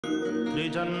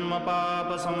त्रिजन्म पाप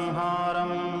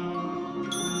संहारम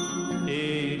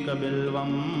एक बिल्वम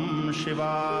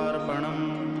शिवार्पणम.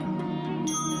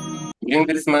 During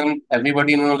this month,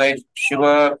 everybody know like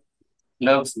Shiva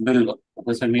loves Bilva.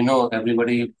 So we know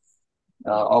everybody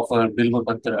offer Bilva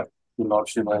Patra to Lord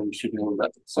Shiva and Shiva.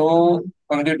 So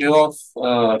on the day of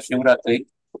Shivratri,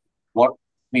 what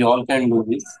we all can do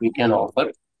is we can offer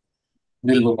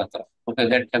Bilva Patra. Okay,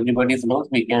 that everybody knows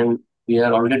we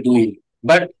are already doing.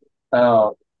 But uh,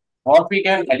 what we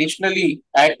can additionally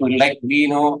add to, like we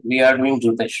know we are doing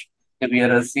Jyotish. Okay, we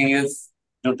are a serious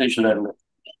Jyotish learner.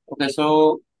 Okay,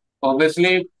 so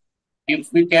obviously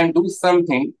if we can do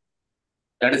something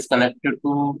that is connected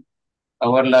to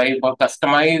our life or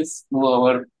customized to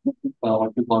our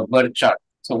what we call birth chart.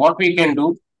 So what we can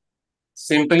do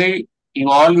simply, you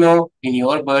all know in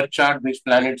your birth chart which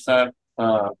planets are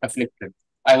afflicted.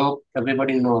 I hope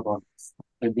everybody know about this.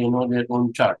 That they know their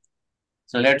own chart.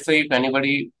 So let's say if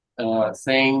anybody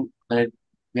saying that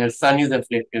their sun is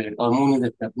afflicted or moon is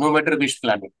afflicted, no matter which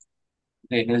planet,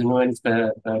 there is no any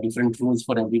different rules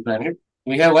for every planet.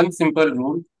 We have one simple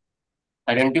rule: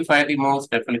 identify the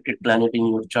most afflicted planet in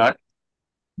your chart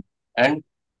and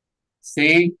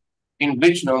say in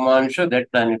which Navamansha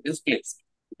that planet is placed.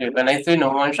 Okay, when I say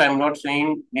Navamansha, I'm not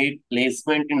saying the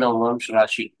placement in Navamansha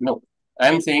Rashi. No,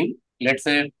 I'm saying, let's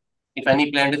say, if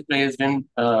any planet is placed in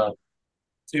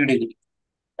 3 degree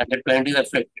and that planet is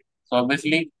afflicted. So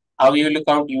obviously, how you will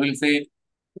count, you will say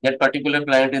that particular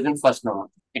planet is in first Navamansha.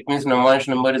 It means Navamansha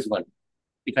number is 1.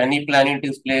 If any planet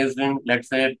is placed in, let's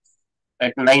say,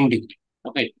 at 9 degree,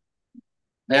 okay,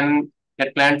 then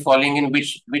that planet falling in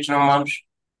which Navamansha?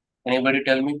 Anybody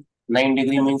tell me? 9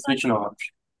 degree means which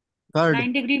Navamansha? Third.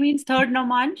 9 degree means third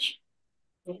Namansh.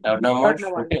 Third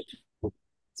Navamansha. Okay.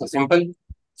 So simple.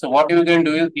 So what you can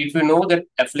do is, if you know that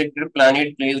afflicted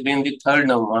planet placed in the third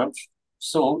Navamansha,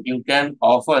 so you can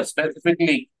offer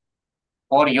specifically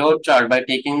for your chart by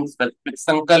taking specific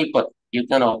sankalpa. You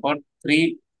can offer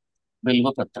 3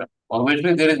 Bilva Patra.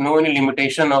 Obviously, there is no any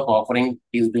limitation of offering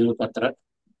these Bilva Patra.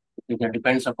 It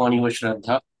depends upon your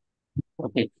Shraddha.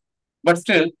 Okay. But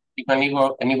still, if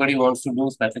anybody wants to do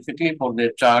specifically for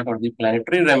their chart or the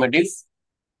planetary remedies,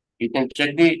 you can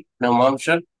check the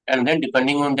Navamsha and then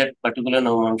depending on that particular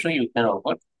Navamsha, you can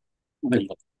offer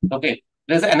Bilva. Okay.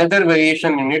 There's another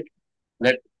variation in it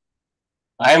that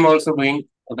I am also doing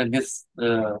okay, this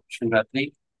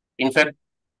Shivratri. In fact,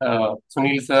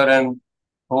 Sunil sir and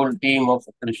whole team of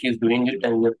Rishi is doing it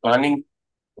and we're planning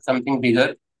something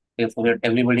bigger so that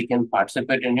everybody can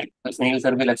participate in it. So Sunil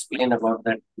sir will explain about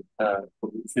that in a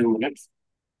few minutes.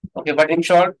 Okay, but in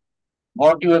short,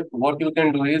 what you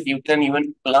can do is you can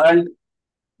even plant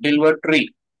Bilva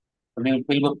tree,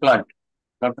 Bilva plant,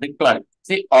 not tree plant.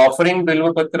 See, offering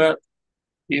Bilva Patra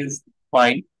is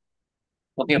fine.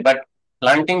 Okay, but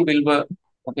planting Bilva,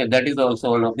 okay, that is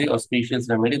also one of the auspicious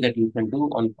remedy that you can do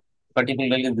on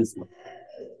particularly this month.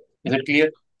 Is it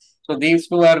clear? So these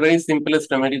two are very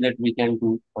simplest remedy that we can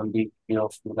do on the day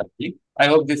of Shivratri. I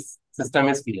hope this system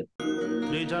is clear.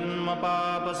 त्रिजन्म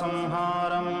पाप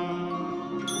संहारम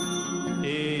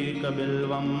एक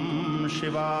बिल्वम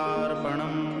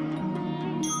शिवार्पणम.